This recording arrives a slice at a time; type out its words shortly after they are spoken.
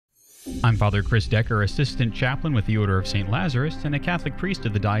I'm Father Chris Decker, Assistant Chaplain with the Order of St. Lazarus and a Catholic priest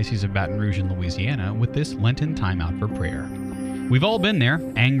of the Diocese of Baton Rouge in Louisiana, with this Lenten time out for prayer. We've all been there,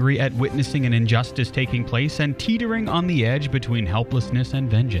 angry at witnessing an injustice taking place and teetering on the edge between helplessness and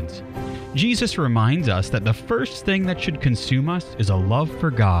vengeance. Jesus reminds us that the first thing that should consume us is a love for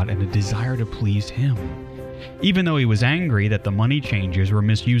God and a desire to please Him. Even though He was angry that the money changers were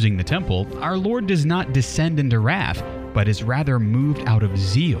misusing the temple, our Lord does not descend into wrath, but is rather moved out of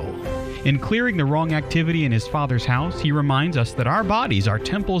zeal. In clearing the wrong activity in His Father's house, He reminds us that our bodies are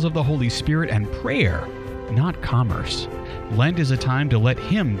temples of the Holy Spirit and prayer, not commerce. Lent is a time to let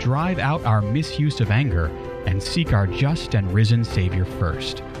Him drive out our misuse of anger and seek our just and risen Savior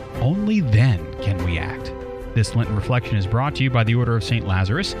first. Only then can we act. This Lenten reflection is brought to you by the Order of St.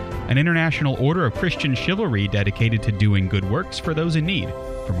 Lazarus, an international order of Christian chivalry dedicated to doing good works for those in need.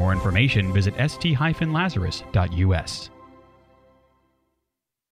 For more information, visit st-lazarus.us.